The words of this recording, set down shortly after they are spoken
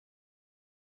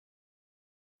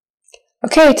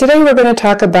Okay, today we're going to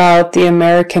talk about the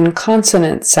American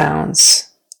consonant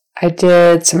sounds. I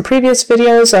did some previous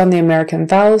videos on the American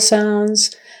vowel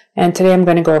sounds, and today I'm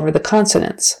going to go over the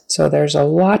consonants. So there's a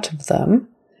lot of them,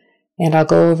 and I'll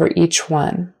go over each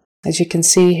one. As you can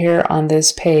see here on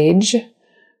this page, I'm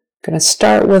going to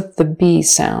start with the B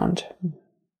sound.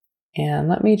 And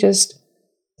let me just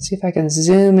see if I can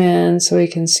zoom in so we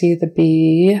can see the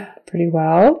B pretty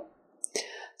well.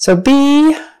 So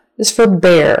B is for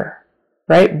bear.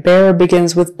 Right? Bear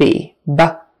begins with B.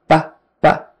 Ba, ba,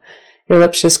 ba. Your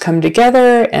lips just come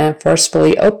together and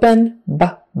forcefully open.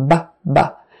 Ba, ba,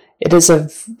 ba. It is a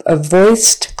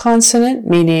voiced consonant,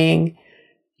 meaning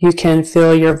you can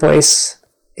feel your voice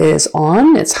is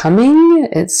on, it's humming,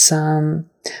 it's a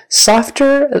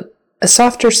softer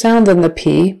sound than the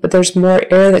P, but there's more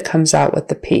air that comes out with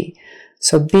the P.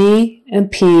 So B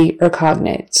and P are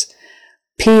cognates.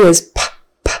 P is p.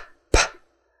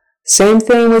 Same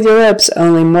thing with your lips,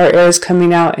 only more air is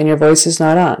coming out and your voice is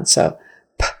not on. So,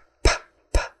 p, p,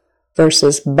 p,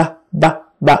 versus b, b,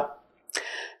 b.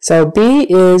 So, B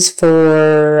is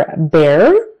for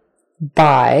bear,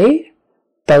 buy,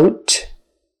 boat,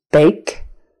 bake.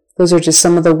 Those are just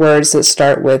some of the words that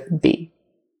start with B.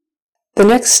 The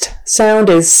next sound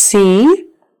is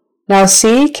C. Now,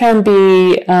 C can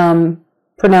be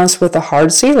pronounced with a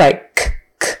hard C, like k,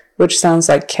 k, which sounds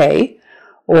like K.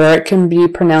 Or it can be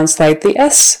pronounced like the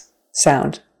S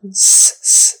sound. S,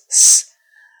 s,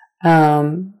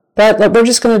 s. But we're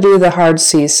just going to do the hard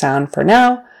C sound for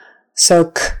now. So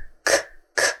k, k,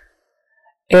 k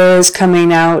is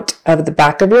coming out of the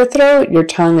back of your throat.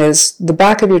 The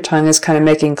back of your tongue is kind of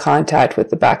making contact with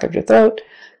the back of your throat.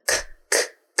 K, k,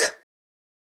 k.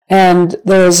 And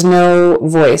there is no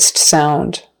voiced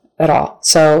sound at all.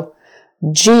 So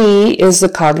G is the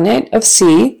cognate of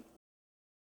C.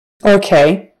 Or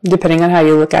K, depending on how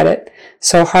you look at it.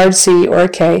 So hard C or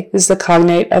K is the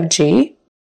cognate of G.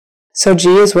 So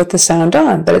G is with the sound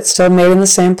on, but it's still made in the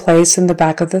same place in the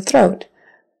back of the throat.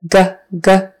 G,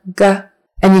 G, G.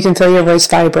 And you can feel your voice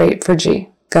vibrate for G.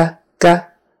 G, G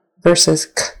versus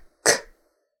K, K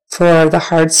for the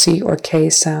hard C or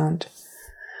K sound.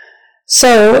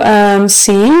 So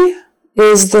C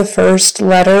is the first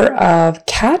letter of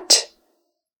cat,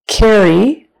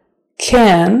 carry,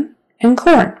 can, and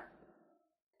corn.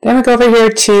 Then we go over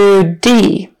here to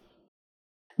D.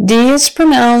 D is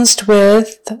pronounced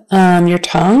with your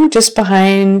tongue just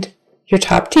behind your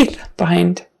top teeth,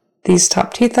 behind these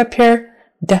top teeth up here.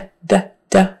 D, D,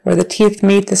 D, where the teeth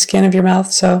meet the skin of your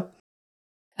mouth. So,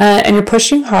 and you're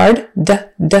pushing hard. D,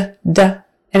 D, D,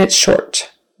 and it's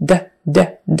short. D, D,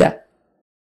 D.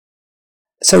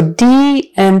 So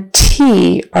D and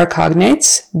T are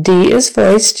cognates. D is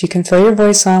voiced. You can feel your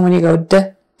voice on when you go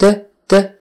D, D, D.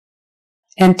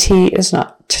 And T is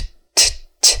not. T, t,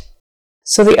 t.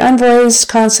 So the unvoiced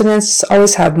consonants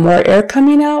always have more air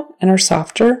coming out and are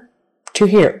softer to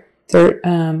hear. They're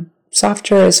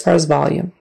softer as far as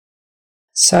volume.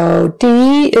 So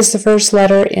D is the first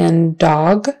letter in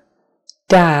dog,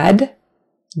 dad,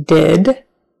 did,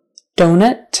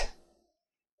 donut.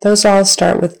 Those all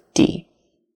start with D.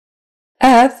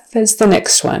 F is the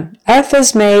next one. F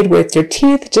is made with your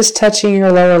teeth just touching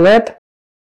your lower lip.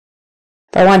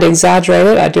 If I wanted to exaggerate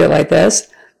it, I'd do it like this.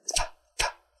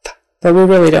 But we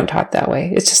really don't talk that way.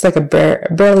 It's just like a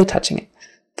barely touching it.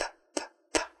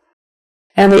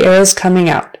 And the air is coming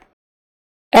out.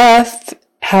 F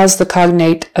has the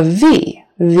cognate of V.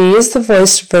 V is the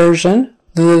voiced version.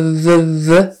 V, v,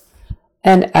 v.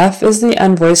 And F is the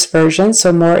unvoiced version,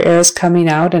 so more air is coming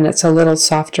out and it's a little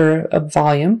softer of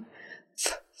volume.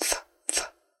 F, f,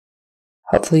 f.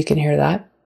 Hopefully you can hear that.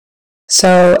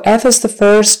 So F is the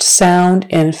first sound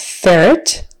in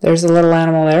ferret. There's a little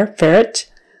animal there,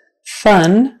 ferret,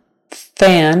 fun,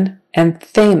 fan, and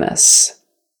famous.